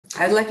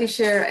I'd like to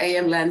share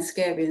AM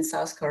landscape in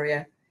South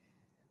Korea.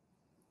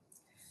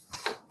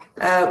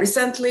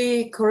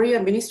 Recently,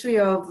 Korea Ministry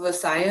of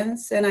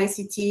Science and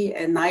ICT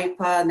and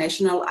NIPA,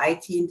 National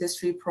IT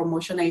Industry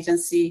Promotion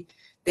Agency,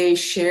 they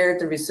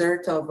shared the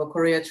result of a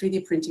Korea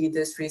 3D printing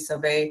industry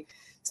survey.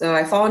 So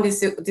I found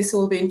this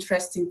will be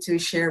interesting to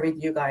share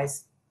with you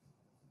guys.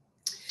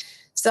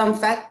 Some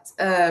facts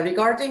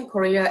regarding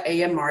Korea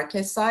AM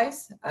market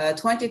size.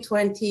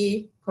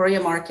 2020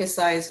 Korea market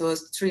size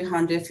was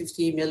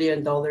 $350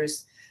 million.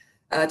 This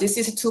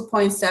is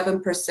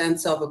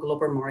 2.7% of a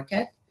global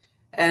market.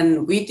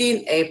 And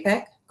within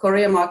APAC,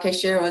 Korea market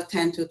share was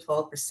 10 to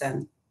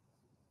 12%.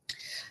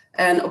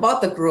 And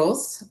about the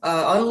growth,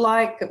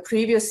 unlike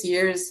previous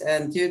years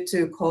and due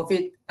to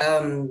COVID,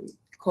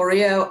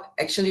 Korea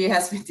actually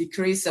has been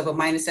decreased of a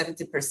minus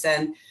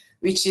 70%,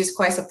 which is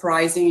quite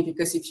surprising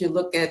because if you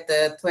look at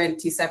the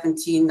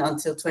 2017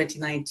 until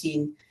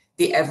 2019,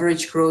 the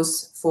average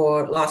growth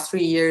for last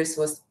 3 years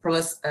was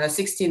plus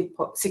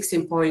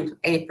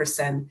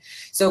 16.8%.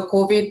 So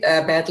COVID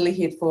badly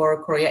hit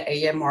for Korea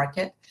AM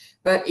market,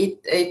 but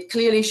it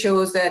clearly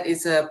shows that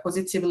it's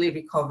positively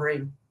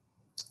recovering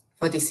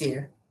for this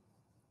year.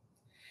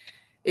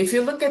 If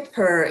you look at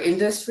per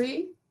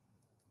industry,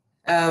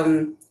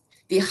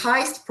 the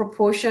highest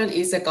proportion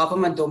is a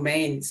government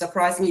domain.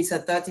 Surprisingly, it's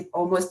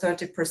almost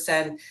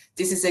 30%.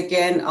 This is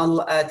again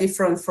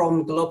different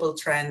from global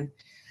trend.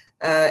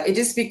 It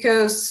is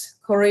because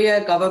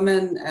Korea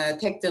government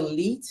take the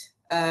lead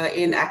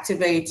in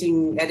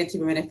activating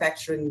additive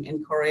manufacturing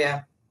in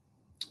Korea,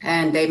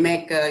 and they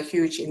make a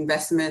huge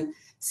investment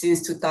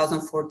since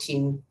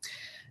 2014.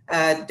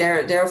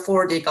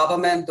 Therefore, the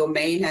government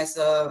domain has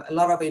a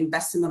lot of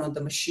investment on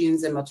the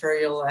machines and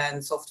material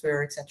and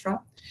software,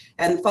 etc.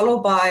 And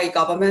followed by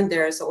government,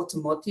 there's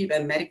automotive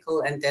and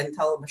medical and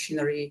dental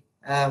machinery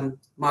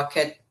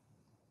market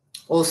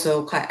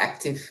also quite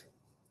active.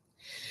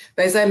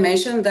 But as I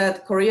mentioned,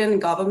 that Korean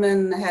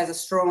government has a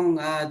strong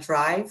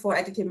drive for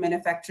additive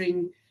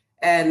manufacturing,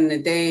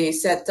 and they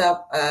set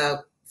up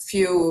a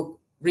few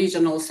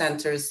regional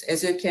centers.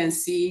 As you can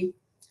see,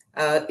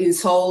 in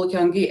Seoul,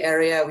 Gyeonggi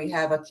area, we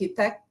have a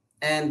KITEC,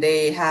 and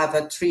they have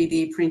a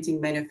 3D printing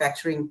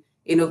manufacturing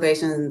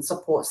innovation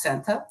support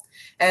center.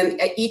 And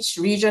each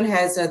region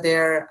has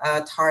their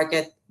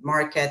target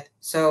market.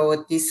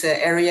 So this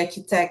area,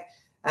 KITEC,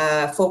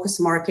 focus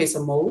market is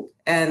a mold.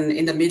 And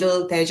in the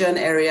middle Daejeon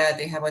area,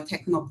 they have a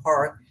techno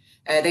park.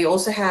 They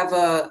also have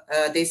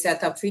they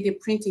set up 3D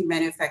printing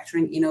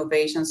manufacturing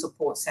innovation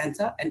support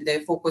center, and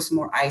they focus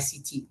more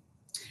ICT.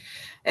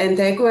 In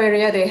Daegu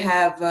area, they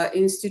have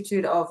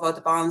Institute of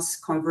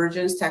Advanced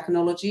Convergence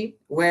Technology,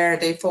 where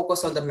they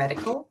focus on the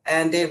medical,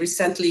 and they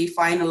recently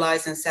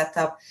finalized and set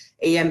up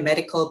AM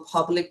Medical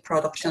Public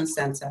Production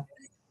Center.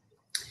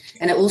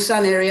 And in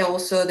Ulsan area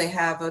also, they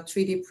have a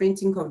 3D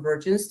Printing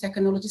Convergence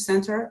Technology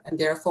Center, and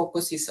their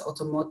focus is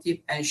automotive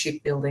and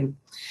shipbuilding.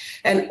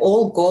 And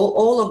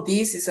all of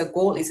these is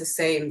the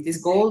same. This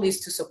goal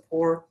is to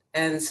support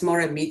and small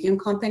and medium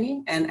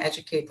company and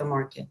educate the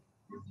market.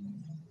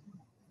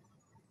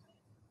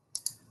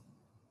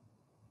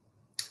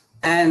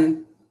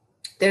 And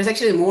there's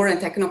actually more in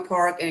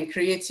Technopark and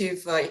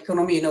Creative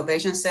Economy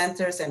Innovation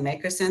Centers and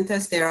Maker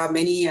Centers. There are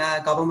many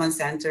government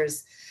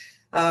centers.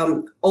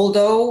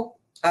 Although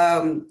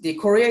the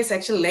Korea is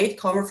actually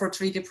latecomer for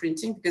 3D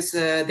printing because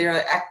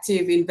their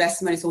active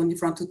investment is only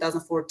from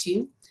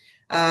 2014.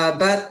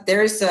 But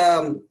there is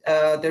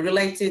the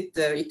related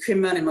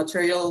equipment and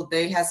material,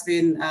 they has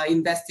been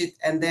invested,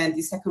 and then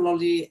this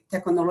technology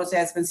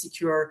has been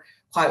secured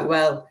quite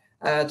well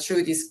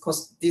through this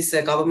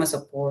government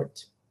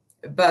support.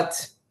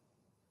 But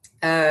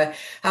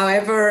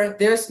however,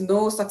 there's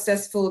no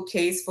successful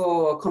case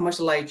for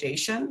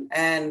commercialization,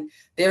 and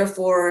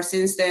therefore,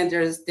 since then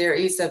there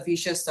is a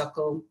vicious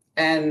circle,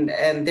 and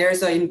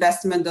there's an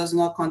investment does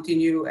not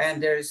continue,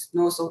 and there's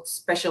no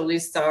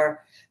specialists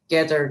are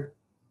gathered.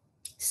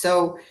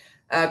 So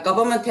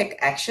government take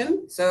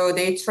action. So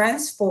they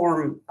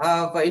transform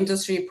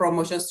industry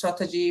promotion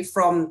strategy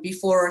from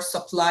before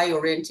supply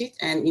oriented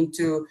and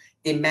into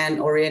demand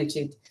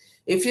oriented.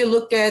 If you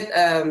look at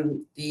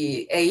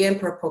the AM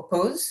per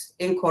propose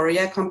in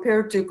Korea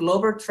compared to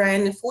global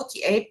trend,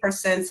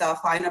 48% are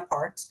final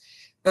parts.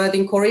 But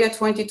in Korea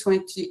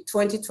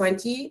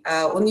 2020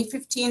 only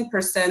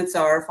 15%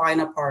 are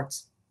final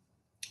parts.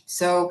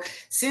 So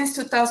since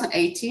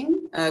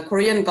 2018,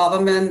 Korean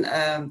government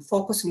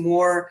focused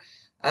more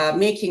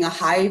making a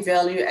high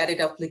value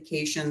added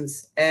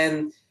applications,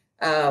 and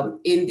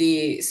in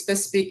the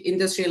specific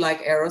industry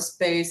like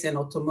aerospace and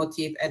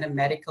automotive and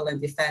medical and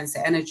defense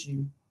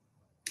energy.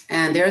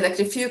 And there's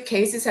actually a few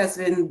cases has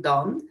been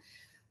done.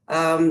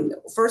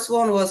 First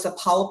one was a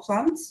power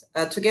plant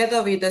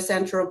together with the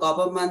central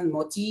government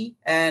MOTI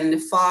and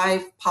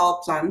 5 power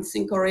plants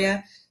in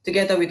Korea,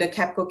 together with the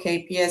KEPCO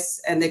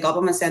KPS and the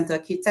government center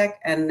KITEC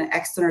and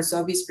external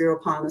service bureau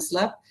partners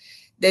lab.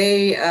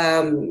 They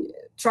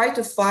try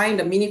to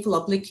find a meaningful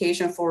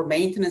application for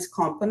maintenance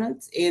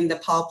components in the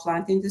power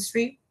plant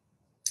industry.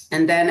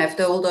 And then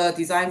after all the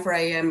design for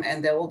AM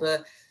and all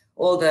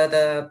all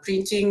the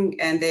printing,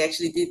 and they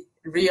actually did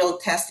real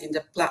tests in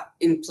the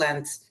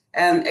plants.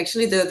 And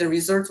actually the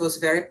result was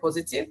very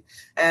positive,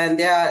 and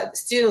they are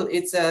still,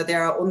 it's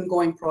their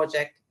ongoing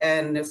project,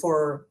 and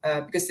for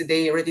because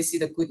they already see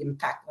the good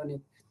impact on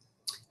it.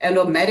 And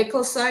on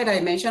medical side,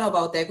 I mentioned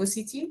about Daegu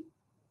City,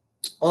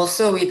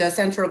 also with the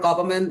central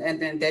government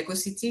and then Daegu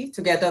City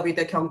together with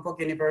the Gyeongbuk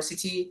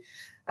University.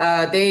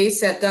 They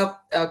set up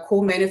a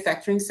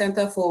co-manufacturing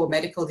center for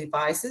medical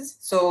devices.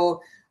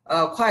 So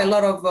quite a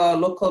lot of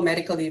local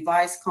medical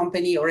device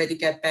company already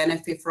get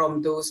benefit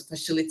from those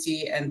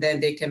facility, and then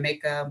they can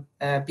make a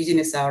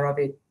business out of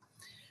it.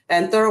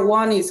 And third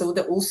one is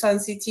the Ulsan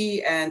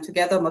City, and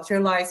together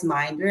Materialise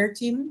Mindware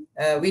team,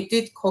 we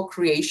did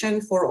co-creation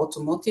for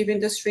automotive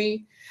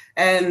industry.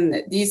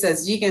 And these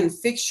jig and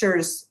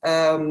fixtures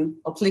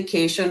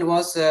application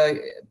was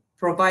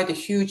provide a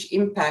huge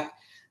impact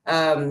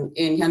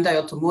in Hyundai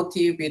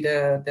Automotive with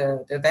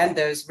the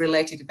vendors,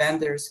 related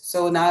vendors.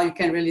 So now you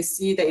can really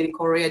see that in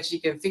Korea,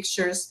 jig and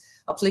fixtures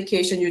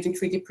application using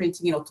 3D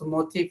printing in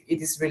automotive,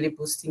 it is really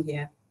boosting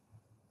here.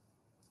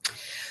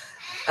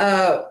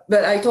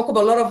 But I talk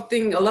about a lot of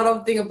things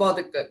about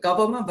the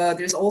government, but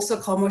there's also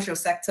commercial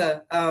sector.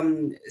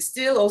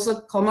 Still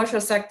also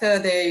commercial sector,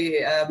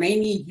 they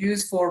mainly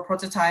use for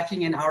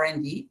prototyping and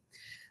R&D.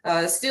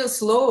 Still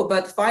slow,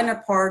 but final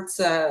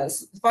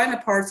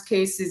parts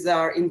cases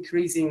are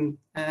increasing.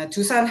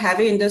 Tucson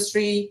heavy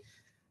industry,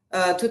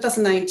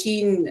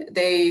 2019,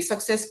 they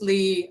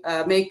successfully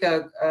make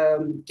a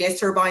gas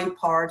turbine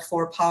part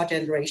for power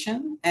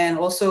generation, and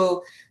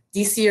also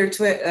this year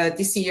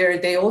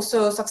they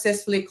also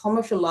successfully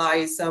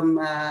commercialize some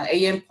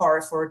AM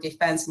part for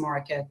defense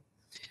market.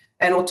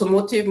 And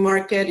automotive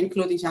market,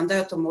 including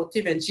Hyundai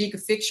Automotive and jig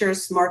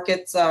fixtures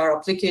markets,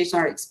 applications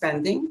are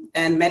expanding,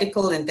 and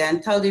medical and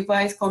dental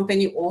device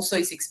company also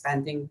is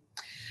expanding.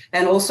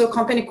 And also a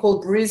company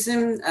called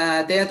Prism,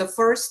 they are the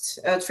first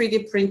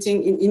 3D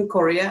printing in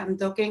Korea, I'm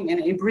talking, and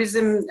in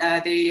Prism,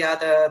 they are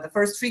the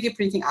first 3D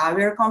printing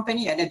eyewear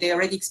company, and they're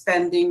already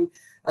expanding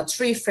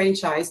 3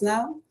 franchise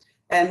now.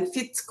 And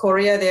Fit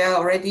Korea, they are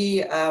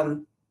already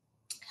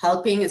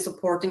helping and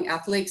supporting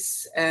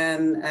athletes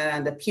and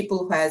the people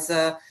who has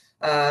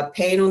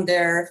pain on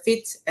their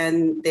feet,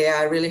 and they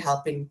are really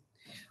helping.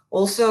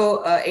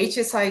 Also,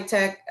 HS High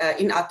Tech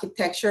in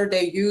architecture,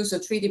 they use a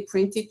 3D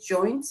printed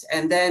joints,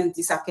 and then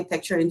this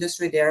architecture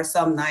industry, there are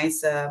some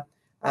nice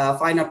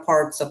final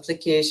parts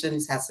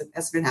applications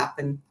has been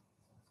happening.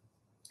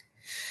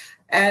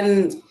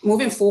 And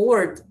moving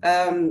forward,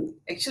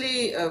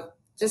 actually,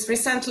 just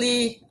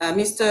recently,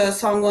 Mr.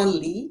 Sungwon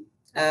Lee,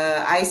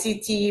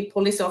 ICT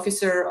police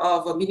officer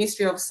of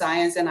Ministry of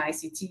Science and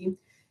ICT,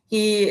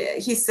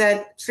 he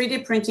said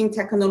 3D printing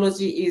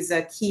technology is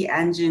a key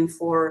engine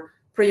for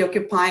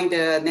preoccupying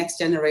the next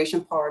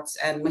generation parts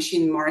and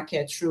machine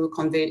market through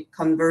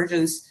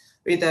convergence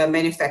with the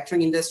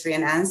manufacturing industry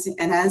and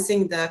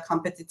enhancing the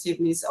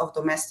competitiveness of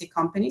domestic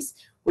companies.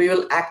 We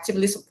will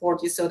actively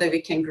support you so that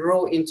we can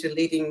grow into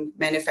leading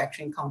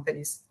manufacturing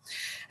companies.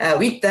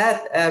 With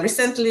that,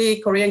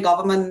 recently Korean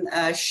government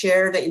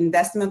shared the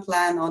investment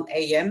plan on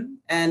AM,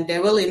 and they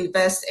will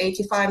invest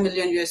 $85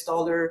 million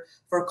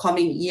for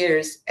coming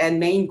years. And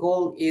main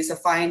goal is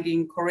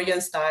finding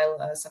Korean style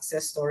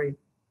success story.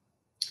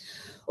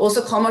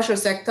 Also commercial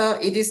sector,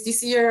 it is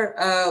this year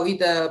with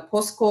the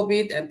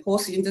post-COVID and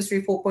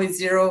post-industry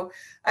 4.0,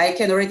 I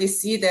can already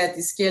see that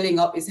the scaling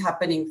up is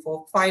happening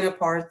for final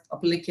part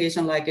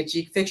application like a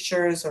jig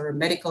fixtures or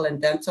medical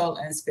and dental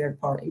and spare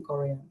part in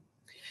Korea.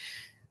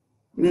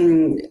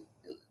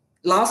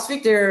 Last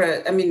week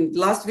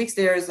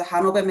there's a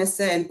Hanover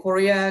Messe, and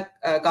Korea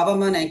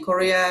government and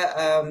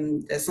Korea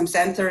some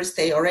centers,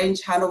 they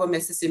arrange Hanover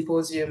Messe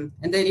symposium,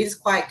 and then it is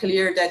quite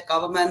clear that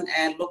government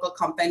and local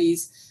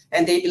companies,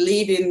 and they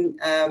believe in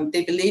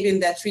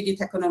that 3D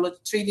technology,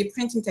 3D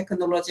printing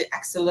technology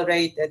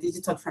accelerate the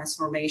digital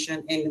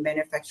transformation in the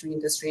manufacturing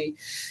industry.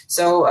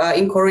 So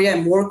in Korea,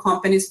 more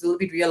companies will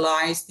be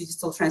realized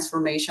digital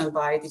transformation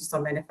by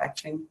digital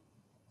manufacturing.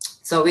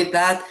 So with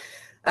that,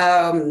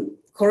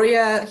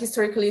 Korea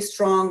historically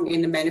strong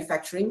in the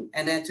manufacturing,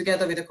 and then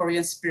together with the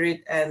Korean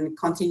spirit and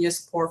continuous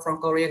support from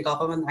Korean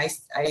government,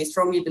 I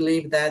strongly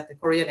believe that the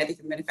Korean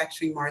additive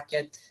manufacturing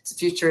market's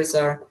futures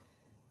are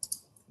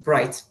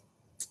bright.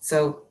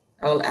 So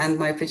I'll end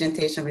my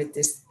presentation with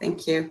this.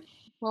 Thank you.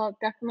 Well, it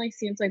definitely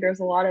seems like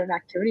there's a lot of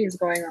activities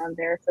going on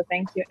there. So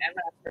thank you,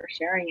 Emma, for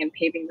sharing and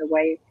paving the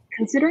way.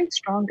 Considering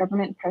strong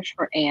government push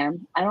for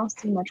AM, I don't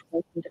see much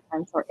growth in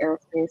defense or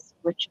aerospace,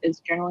 which is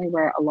generally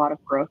where a lot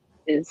of growth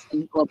is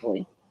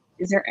globally.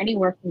 Is there any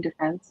work in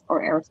defense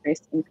or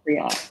aerospace in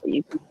Korea that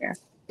you can share?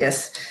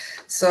 Yes,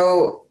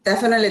 so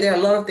definitely there are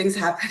a lot of things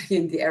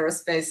happening in the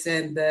aerospace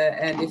and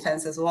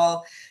defense as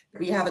well.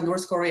 We have a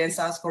North Korea and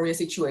South Korea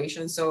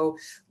situation, so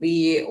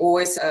we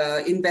always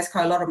invest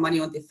quite a lot of money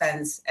on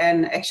defense.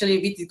 And actually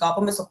with the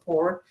government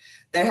support,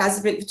 there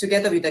has been,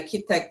 together with the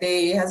KITTEC,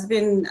 there has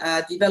been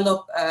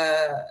developed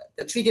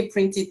the 3D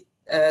printed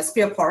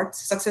spare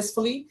parts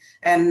successfully,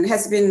 and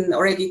has been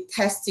already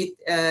tested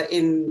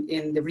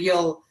in the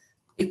real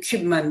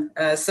equipment.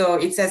 So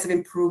it has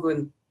been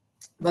proven.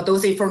 But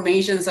those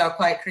informations are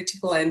quite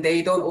critical and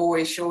they don't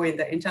always show in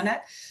the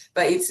internet.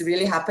 But it's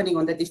really happening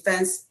on the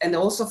defense. And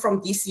also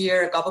from this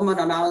year, government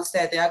announced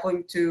that they are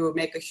going to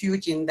make a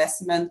huge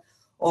investment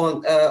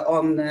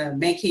on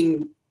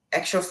making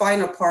actual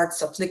final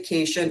parts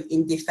application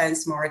in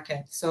defense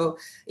market. So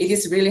it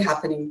is really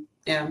happening.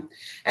 Yeah.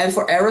 And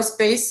for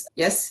aerospace,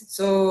 yes.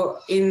 So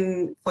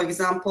for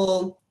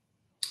example,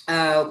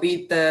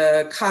 with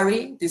the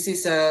KARI, this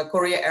is a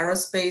Korea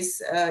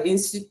Aerospace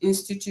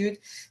Institute.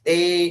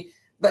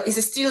 But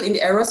it's still in the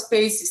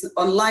aerospace. It's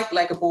unlike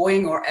like a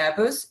Boeing or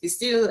Airbus. It's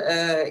still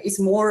it's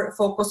more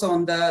focused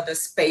on the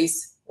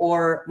space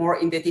or more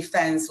in the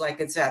defense like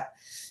a jet.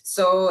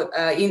 So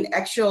in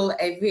actual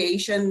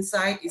aviation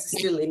side, it's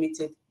still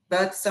limited.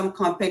 But some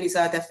companies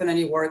are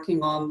definitely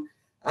working on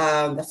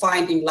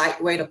finding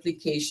lightweight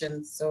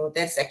applications. So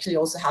that's actually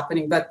also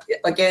happening. But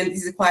again,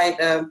 this is quite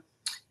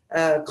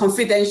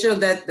confidential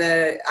that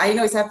I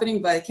know it's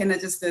happening, but I cannot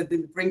just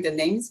bring the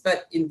names.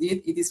 But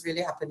indeed, it is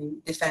really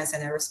happening, defense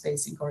and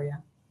aerospace in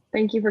Korea.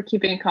 Thank you for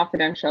keeping it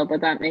confidential,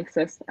 but that makes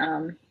us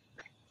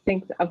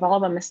think of all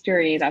the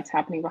mystery that's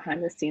happening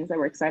behind the scenes that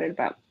we're excited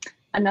about.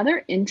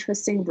 Another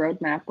interesting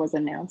roadmap was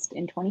announced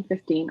in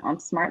 2015 on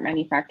smart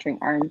manufacturing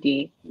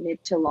R&D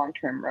mid to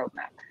long-term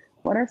roadmap.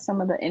 What are some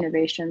of the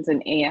innovations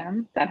in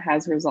AM that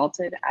has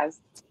resulted as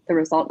the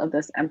result of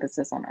this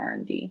emphasis on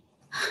R&D?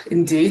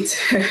 Indeed.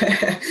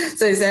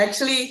 So it's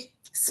actually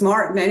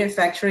smart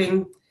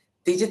manufacturing,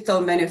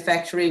 digital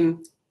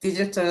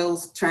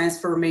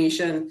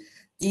transformation.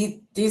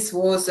 This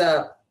was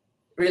a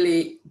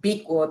really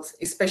big word,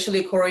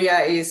 especially Korea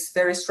is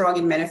very strong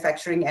in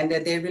manufacturing and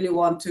that they really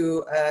want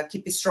to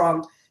keep it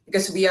strong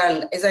because we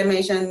are, as I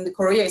mentioned,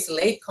 Korea is a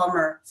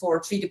latecomer for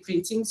 3D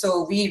printing.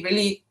 So we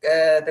really,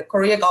 the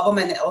Korea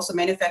government and also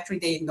manufacturing,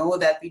 they know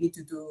that we need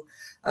to do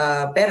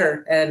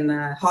better and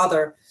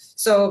harder.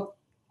 So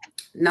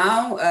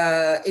now,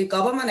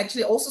 government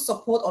actually also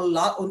support a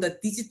lot on the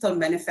digital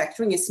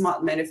manufacturing and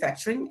smart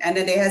manufacturing, and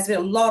then there has been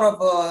a lot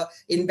of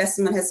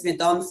investment has been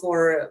done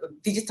for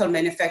digital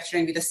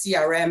manufacturing with the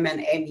CRM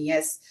and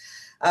MES.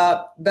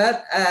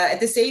 But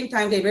at the same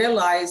time, they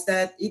realize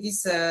that it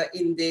is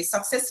in the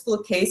successful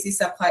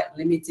cases are quite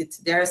limited.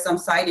 There are some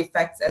side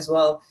effects as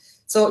well.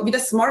 So with the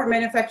smart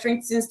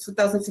manufacturing since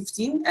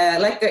 2015,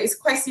 it's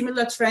quite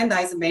similar trend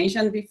as I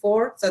mentioned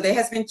before. So there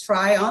has been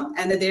try on,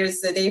 and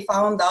they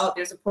found out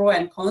there's a pro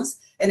and cons.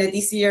 And then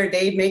this year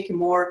they make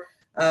more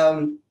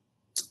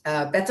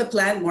better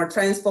plan, more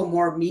transform,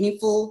 more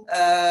meaningful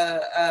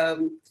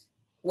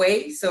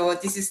way. So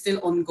this is still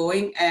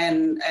ongoing,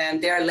 and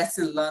there are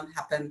lessons learned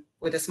happen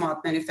with the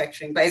smart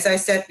manufacturing. But as I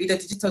said, with the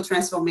digital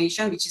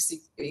transformation, which is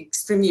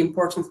extremely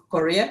important for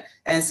Korea,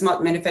 and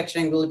smart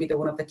manufacturing will be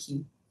one of the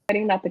key.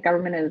 That the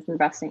government is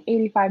investing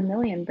 85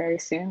 million very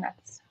soon.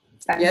 That's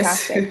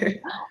fantastic. Yes.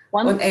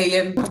 On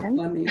AM.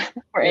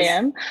 For yes.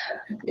 AM.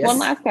 Yes. One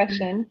last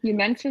question. You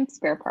mentioned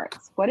spare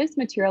parts. What is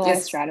Materialise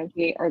yes.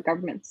 strategy or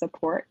government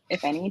support,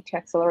 if any, to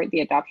accelerate the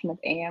adoption of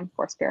AM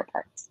for spare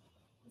parts?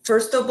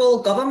 First of all,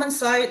 government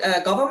side,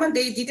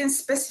 they didn't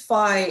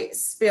specify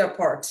spare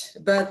part,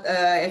 but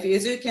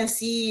as you can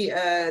see,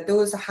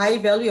 those high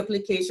value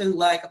applications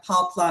like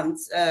power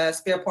plants,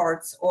 spare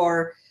parts,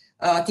 or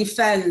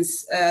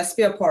defense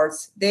spare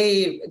parts,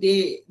 they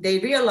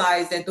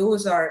realize that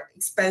those are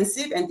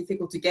expensive and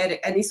difficult to get,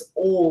 and it's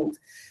old.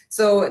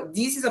 So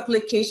this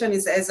application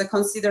is as a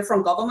consider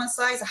from government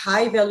side,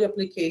 high value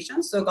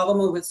application. So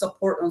government will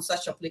support on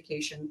such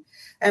application.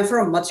 And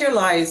from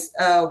Materialise,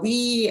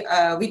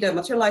 with the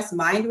Materialise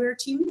Mindware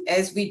team,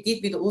 as we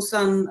did with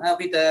Ulsan,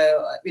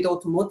 with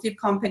automotive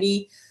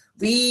company,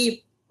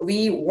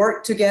 we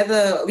work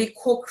together, we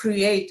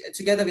co-create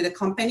together with the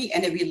company,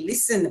 and then we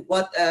listen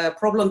what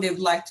problem they would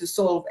like to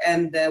solve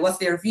and what's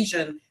their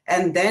vision.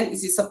 And then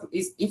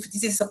if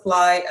this is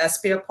supply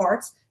spare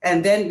parts,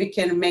 and then we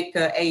can make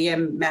a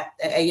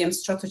AM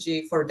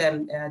strategy for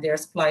them, their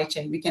supply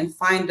chain. We can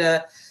find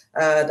the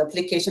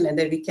application, and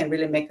then we can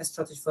really make a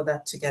strategy for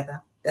that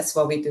together. That's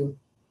what we do.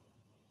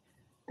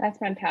 That's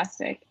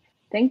fantastic.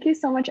 Thank you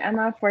so much,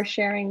 Emma, for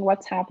sharing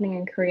what's happening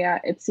in Korea.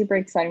 It's super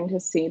exciting to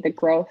see the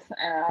growth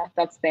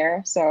that's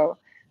there. So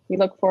we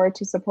look forward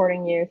to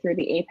supporting you through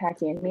the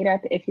APAC and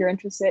Meetup. If you're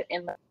interested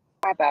in learning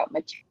about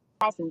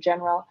Materialise in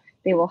general,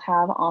 they will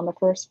have on the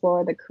first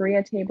floor the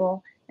Korea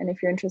table. And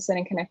if you're interested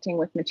in connecting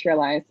with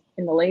Materialise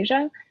in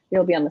Malaysia,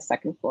 they'll be on the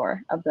second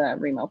floor of the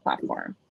remote platform.